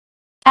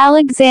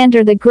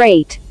Alexander the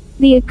Great,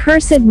 the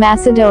accursed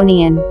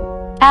Macedonian.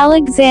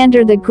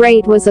 Alexander the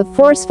Great was a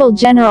forceful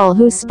general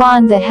who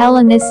spawned the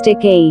Hellenistic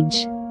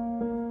Age.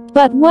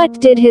 But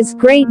what did his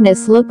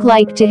greatness look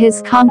like to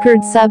his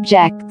conquered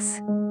subjects?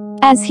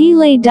 As he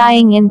lay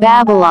dying in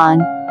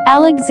Babylon,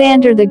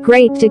 Alexander the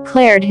Great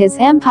declared his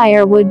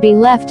empire would be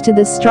left to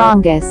the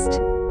strongest.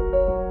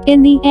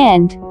 In the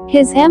end,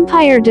 his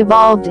empire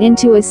devolved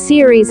into a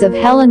series of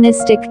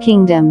Hellenistic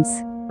kingdoms.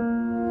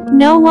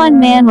 No one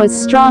man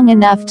was strong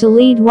enough to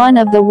lead one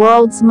of the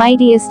world's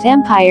mightiest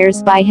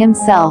empires by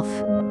himself.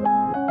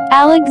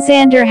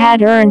 Alexander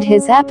had earned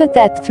his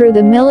epithet through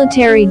the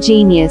military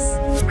genius,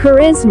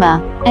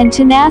 charisma, and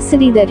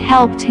tenacity that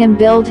helped him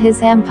build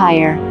his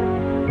empire.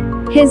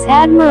 His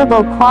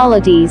admirable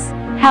qualities,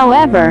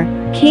 however,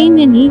 came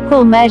in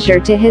equal measure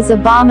to his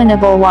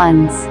abominable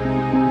ones.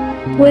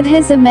 With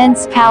his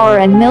immense power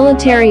and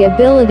military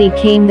ability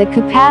came the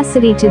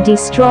capacity to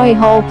destroy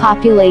whole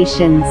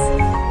populations.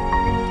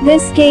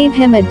 This gave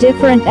him a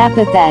different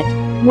epithet,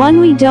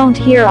 one we don't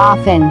hear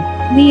often: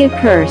 the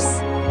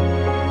Accursed.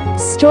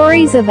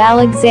 Stories of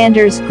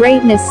Alexander's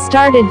greatness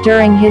started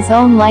during his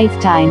own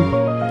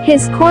lifetime.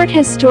 His court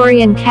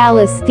historian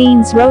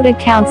Callisthenes wrote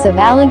accounts of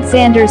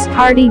Alexander's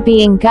party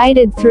being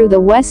guided through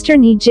the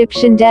western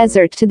Egyptian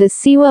desert to the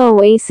Siwa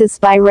oasis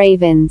by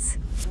ravens.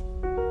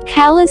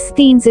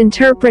 Callisthenes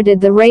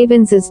interpreted the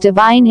ravens as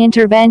divine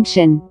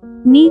intervention,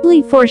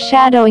 neatly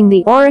foreshadowing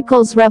the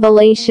oracle's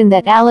revelation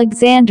that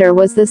Alexander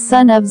was the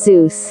son of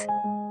Zeus.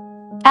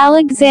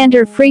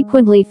 Alexander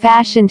frequently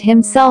fashioned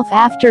himself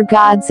after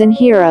gods and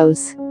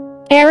heroes.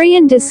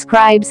 Arrian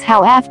describes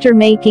how after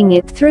making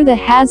it through the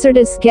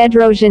hazardous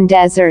Gedrosian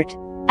desert,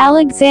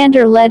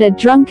 Alexander led a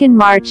drunken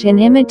march in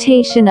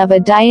imitation of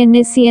a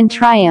Dionysian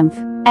triumph,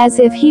 as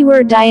if he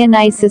were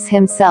Dionysus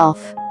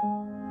himself.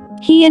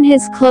 He and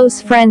his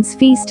close friends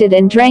feasted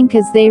and drank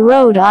as they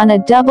rode on a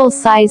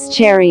double-sized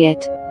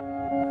chariot.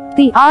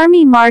 The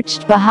army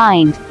marched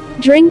behind,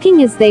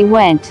 drinking as they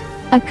went,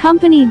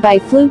 accompanied by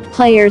flute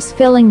players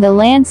filling the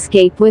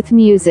landscape with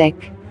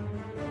music.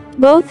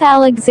 Both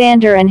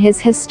Alexander and his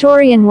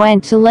historian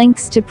went to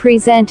lengths to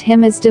present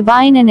him as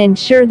divine and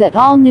ensure that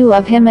all knew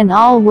of him and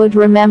all would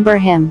remember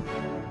him.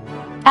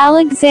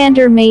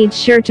 Alexander made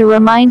sure to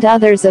remind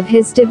others of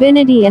his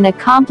divinity and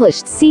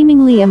accomplished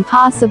seemingly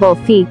impossible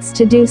feats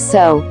to do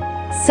so,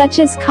 such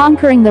as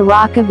conquering the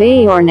rock of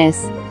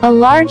Aornus, a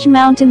large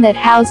mountain that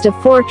housed a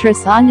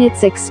fortress on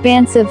its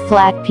expansive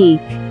flat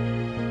peak.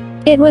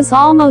 It was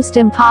almost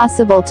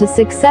impossible to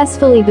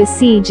successfully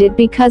besiege it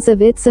because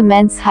of its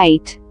immense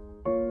height.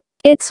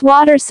 Its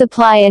water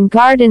supply and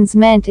gardens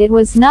meant it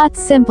was not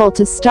simple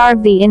to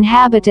starve the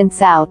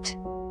inhabitants out.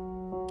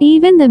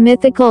 Even the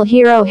mythical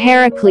hero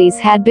Heracles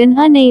had been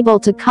unable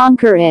to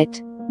conquer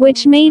it,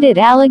 which made it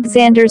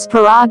Alexander's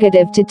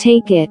prerogative to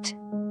take it.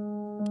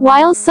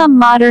 While some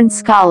modern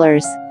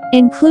scholars,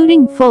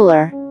 including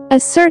Fuller,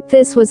 assert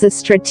this was a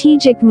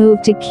strategic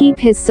move to keep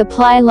his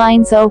supply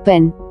lines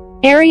open,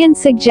 Arrian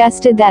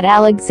suggested that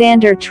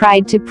Alexander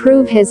tried to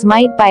prove his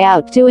might by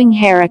outdoing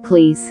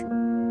Heracles.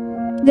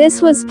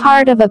 This was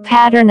part of a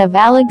pattern of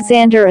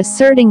Alexander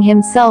asserting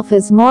himself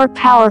as more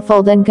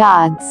powerful than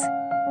gods.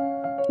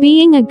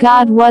 Being a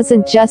god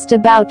wasn't just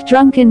about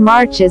drunken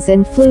marches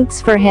and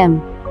flutes for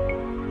him.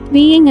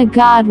 Being a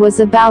god was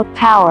about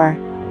power.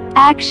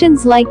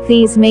 Actions like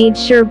these made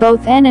sure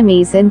both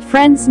enemies and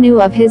friends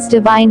knew of his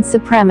divine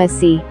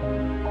supremacy.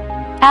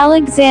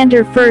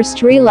 Alexander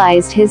first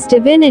realized his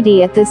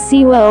divinity at the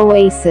Siwa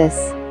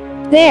oasis.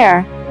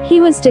 There, he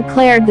was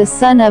declared the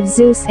son of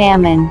Zeus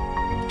Ammon.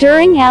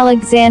 During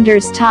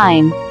Alexander's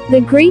time,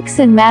 the Greeks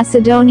and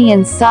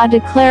Macedonians saw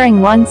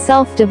declaring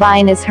oneself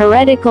divine as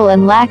heretical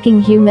and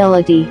lacking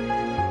humility.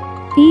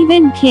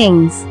 Even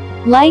kings,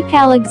 like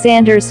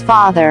Alexander's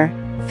father,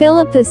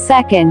 Philip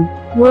II,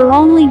 were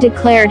only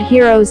declared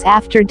heroes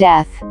after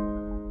death.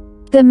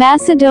 The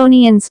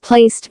Macedonians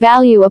placed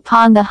value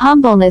upon the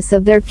humbleness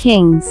of their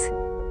kings.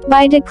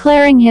 By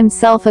declaring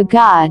himself a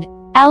god,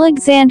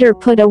 Alexander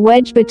put a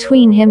wedge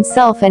between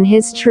himself and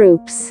his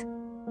troops.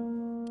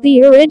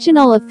 The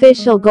original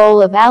official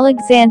goal of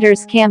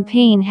Alexander's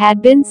campaign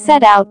had been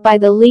set out by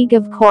the League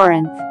of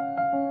Corinth.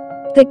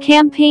 The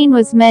campaign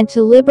was meant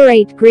to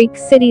liberate Greek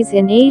cities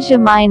in Asia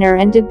Minor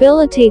and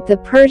debilitate the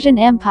Persian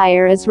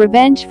Empire as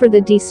revenge for the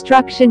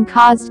destruction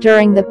caused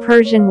during the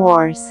Persian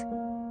Wars.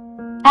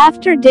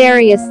 After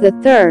Darius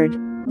III,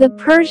 the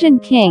Persian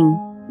king,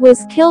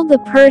 was killed, the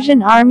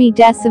Persian army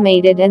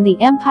decimated and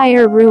the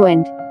empire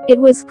ruined, it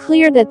was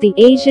clear that the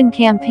Asian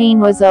campaign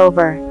was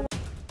over.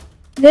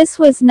 This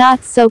was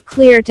not so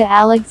clear to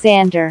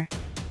Alexander.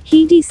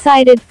 He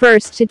decided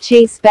first to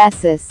chase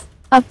Bessus,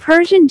 a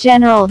Persian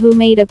general who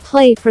made a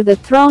play for the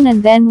throne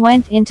and then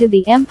went into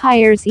the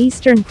empire's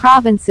eastern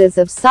provinces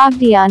of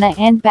Sogdiana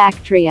and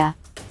Bactria.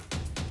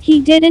 He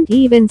didn't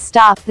even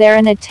stop there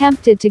and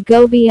attempted to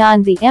go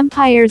beyond the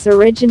empire's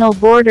original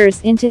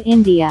borders into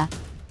India.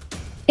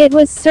 It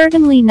was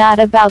certainly not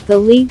about the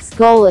League's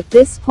goal at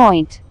this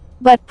point,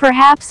 but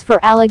perhaps for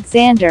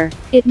Alexander,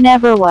 it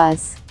never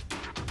was.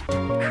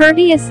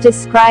 Curtius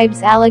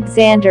describes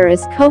Alexander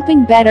as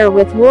coping better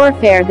with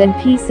warfare than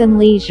peace and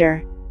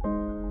leisure.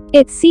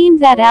 It seemed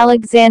that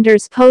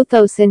Alexander's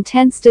pothos,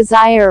 intense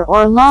desire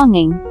or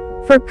longing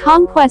for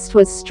conquest,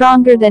 was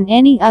stronger than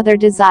any other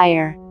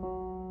desire.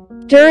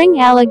 During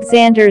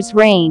Alexander's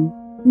reign,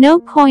 no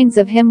coins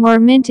of him were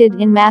minted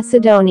in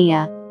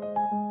Macedonia.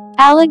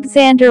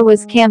 Alexander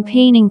was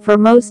campaigning for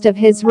most of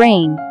his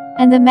reign,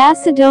 and the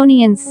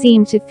Macedonians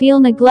seemed to feel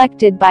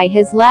neglected by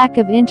his lack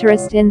of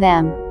interest in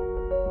them.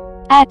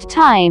 At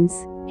times,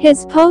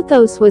 his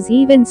pothos was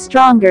even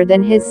stronger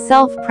than his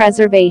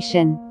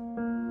self-preservation.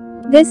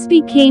 This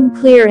became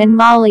clear in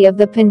Mali of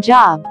the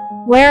Punjab,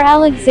 where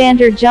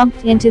Alexander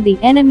jumped into the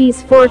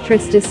enemy's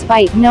fortress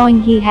despite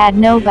knowing he had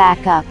no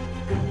backup.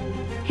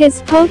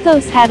 His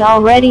pothos had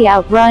already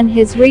outrun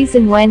his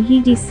reason when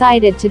he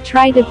decided to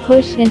try to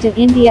push into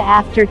India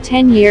after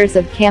 10 years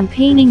of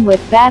campaigning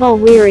with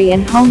battle-weary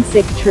and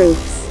homesick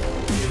troops.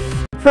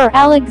 For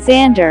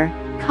Alexander,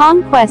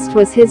 conquest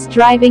was his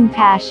driving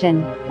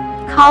passion.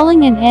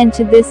 Calling an end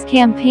to this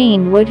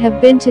campaign would have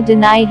been to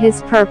deny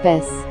his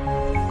purpose.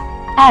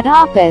 At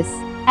Opis,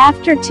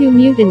 after 2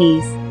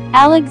 mutinies,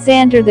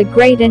 Alexander the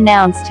Great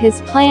announced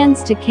his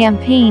plans to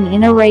campaign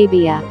in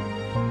Arabia.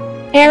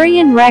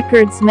 Arian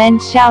records men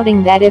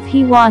shouting that if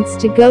he wants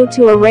to go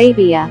to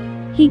Arabia,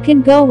 he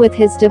can go with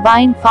his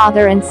divine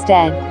father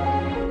instead.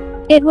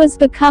 It was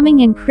becoming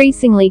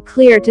increasingly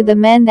clear to the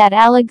men that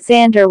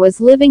Alexander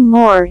was living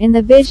more in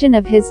the vision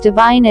of his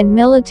divine and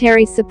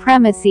military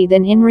supremacy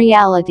than in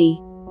reality.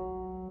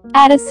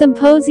 At a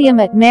symposium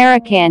at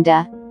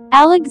Maracanda,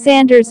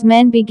 Alexander's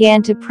men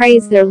began to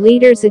praise their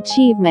leader's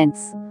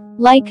achievements,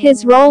 like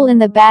his role in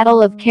the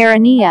Battle of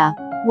Chaeronea,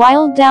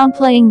 while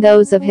downplaying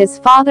those of his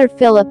father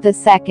Philip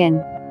II.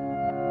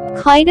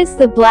 Clitus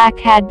the Black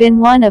had been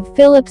one of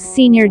Philip's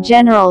senior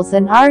generals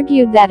and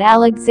argued that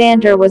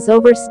Alexander was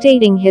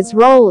overstating his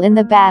role in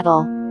the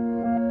battle.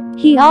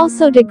 He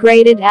also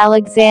degraded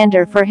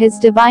Alexander for his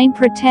divine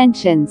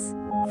pretensions,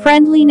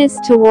 friendliness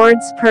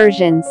towards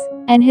Persians,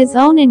 and his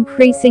own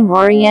increasing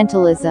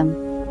Orientalism.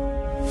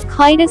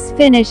 Clitus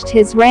finished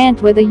his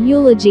rant with a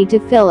eulogy to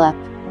Philip.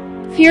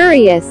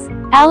 Furious,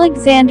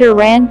 Alexander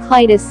ran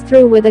Clitus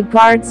through with a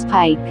guard's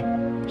pike.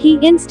 He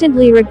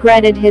instantly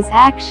regretted his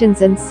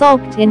actions and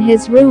sulked in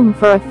his room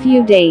for a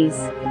few days.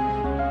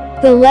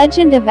 The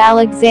legend of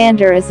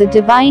Alexander as a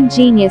divine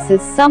genius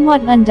is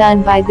somewhat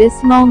undone by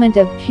this moment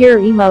of pure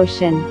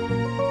emotion.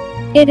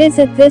 It is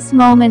at this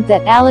moment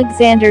that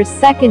Alexander's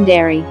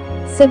secondary,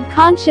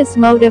 subconscious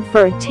motive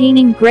for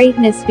attaining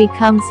greatness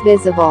becomes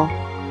visible.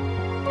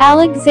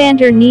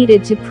 Alexander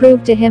needed to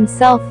prove to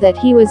himself that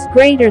he was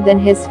greater than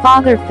his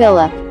father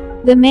Philip,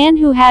 the man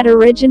who had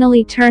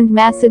originally turned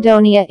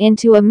Macedonia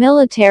into a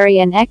military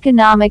and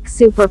economic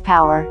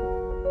superpower.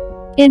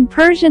 In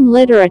Persian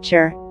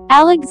literature,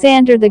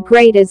 Alexander the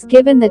Great is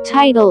given the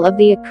title of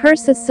the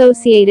Accursed,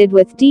 associated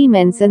with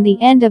demons and the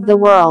end of the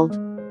world.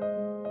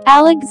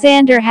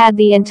 Alexander had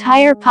the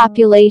entire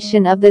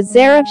population of the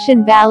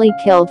Zarafshan Valley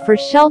killed for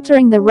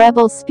sheltering the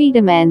rebel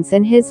Spedamens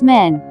and his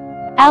men.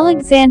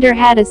 Alexander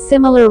had a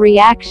similar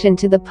reaction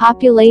to the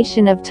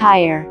population of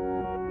Tyre.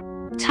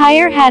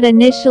 Tyre had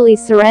initially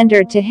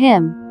surrendered to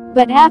him,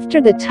 but after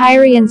the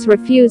Tyrians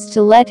refused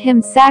to let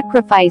him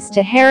sacrifice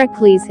to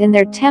Heracles in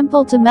their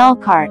temple to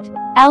Melkart,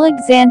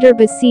 Alexander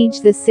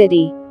besieged the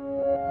city.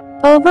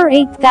 Over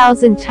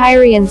 8,000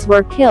 Tyrians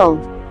were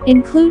killed,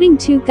 including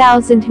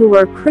 2,000 who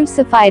were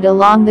crucified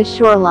along the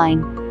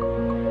shoreline.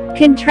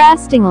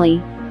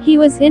 Contrastingly, he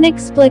was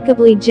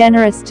inexplicably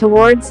generous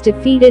towards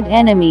defeated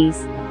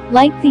enemies,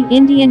 like the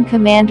Indian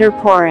commander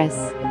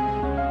Porus.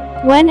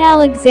 When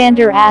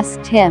Alexander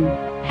asked him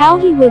how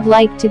he would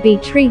like to be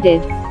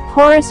treated,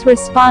 Porus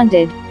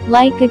responded,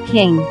 "Like a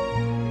king."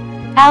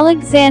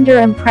 Alexander,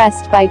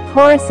 impressed by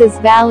Porus's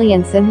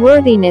valiance and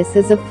worthiness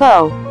as a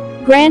foe,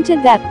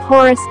 granted that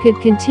Porus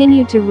could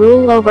continue to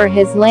rule over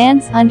his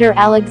lands under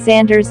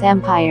Alexander's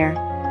empire.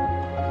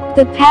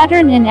 The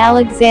pattern in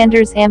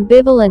Alexander's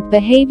ambivalent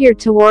behavior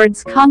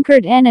towards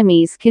conquered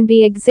enemies can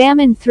be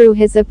examined through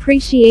his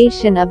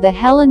appreciation of the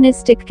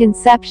Hellenistic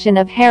conception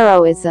of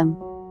heroism.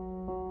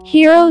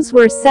 Heroes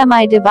were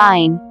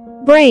semi-divine,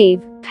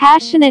 brave,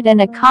 passionate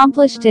and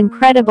accomplished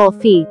incredible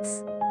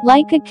feats,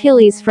 like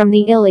Achilles from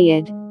the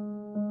Iliad.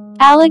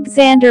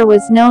 Alexander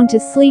was known to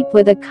sleep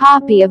with a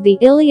copy of the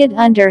Iliad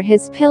under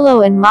his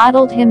pillow and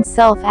modeled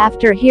himself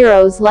after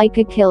heroes like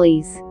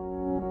Achilles.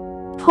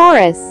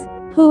 Porus,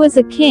 who was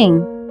a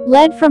king,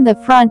 led from the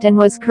front and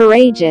was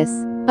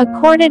courageous,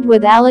 accorded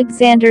with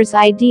Alexander's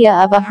idea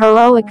of a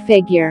heroic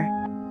figure.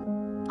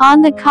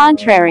 On the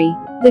contrary,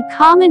 the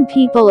common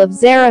people of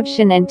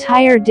Zarafshan and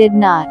Tyre did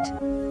not.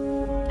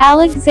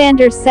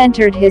 Alexander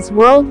centered his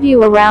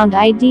worldview around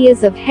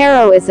ideas of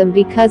heroism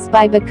because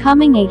by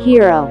becoming a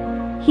hero,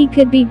 he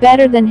could be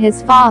better than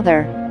his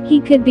father,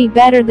 he could be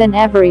better than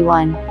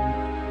everyone.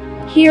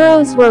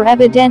 Heroes were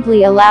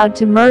evidently allowed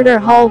to murder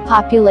whole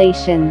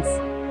populations.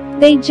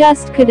 They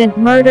just couldn't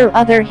murder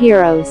other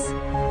heroes.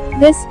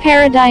 This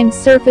paradigm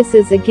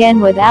surfaces again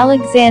with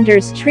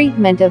Alexander's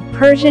treatment of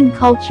Persian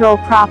cultural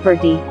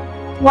property.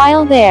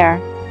 While there,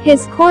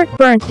 his court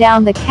burnt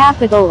down the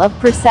capital of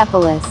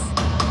Persepolis.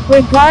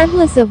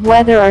 Regardless of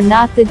whether or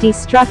not the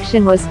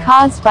destruction was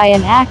caused by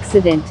an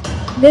accident,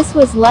 this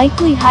was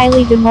likely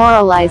highly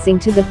demoralizing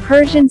to the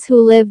Persians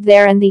who lived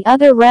there and the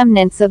other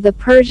remnants of the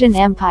Persian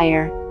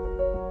Empire.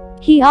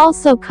 He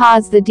also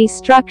caused the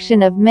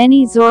destruction of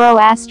many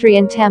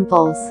Zoroastrian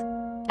temples.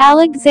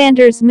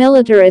 Alexander's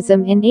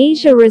militarism in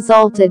Asia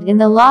resulted in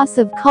the loss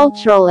of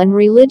cultural and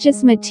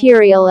religious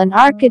material and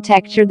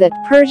architecture that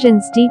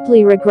Persians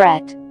deeply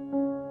regret.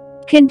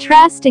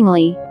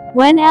 Contrastingly,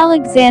 when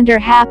Alexander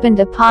happened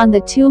upon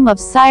the tomb of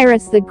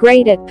Cyrus the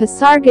Great at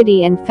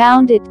Pasargadae and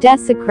found it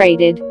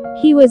desecrated,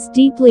 he was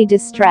deeply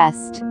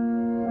distressed.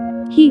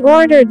 He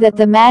ordered that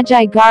the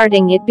Magi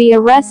guarding it be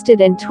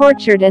arrested and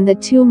tortured and the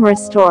tomb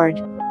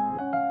restored.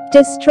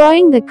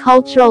 Destroying the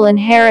cultural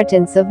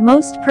inheritance of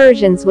most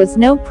Persians was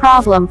no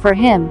problem for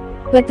him,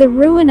 but the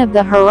ruin of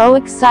the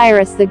heroic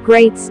Cyrus the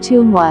Great's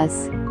tomb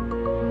was.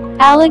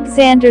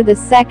 Alexander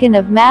II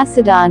of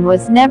Macedon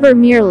was never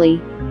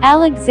merely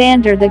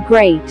Alexander the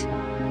Great.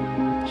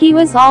 He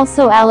was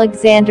also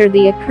Alexander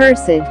the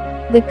Accursed,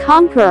 the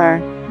Conqueror,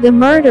 the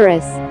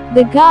Murderous,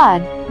 the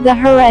God, the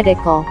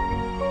Heretical.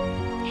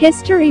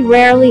 History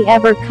rarely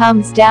ever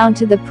comes down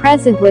to the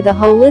present with a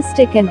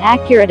holistic and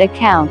accurate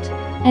account,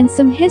 and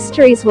some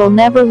histories will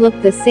never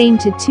look the same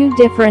to two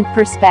different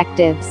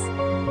perspectives.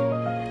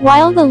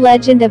 While the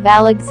legend of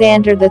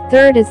Alexander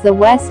III as the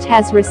West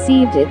has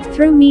received it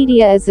through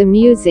media as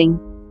amusing,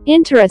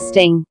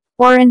 interesting,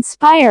 or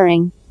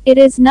inspiring, it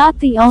is not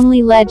the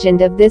only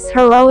legend of this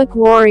heroic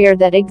warrior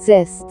that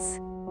exists.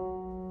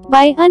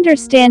 By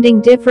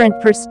understanding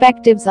different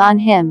perspectives on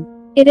him,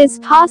 it is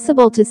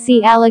possible to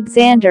see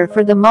Alexander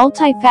for the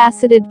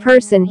multifaceted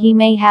person he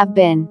may have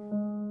been.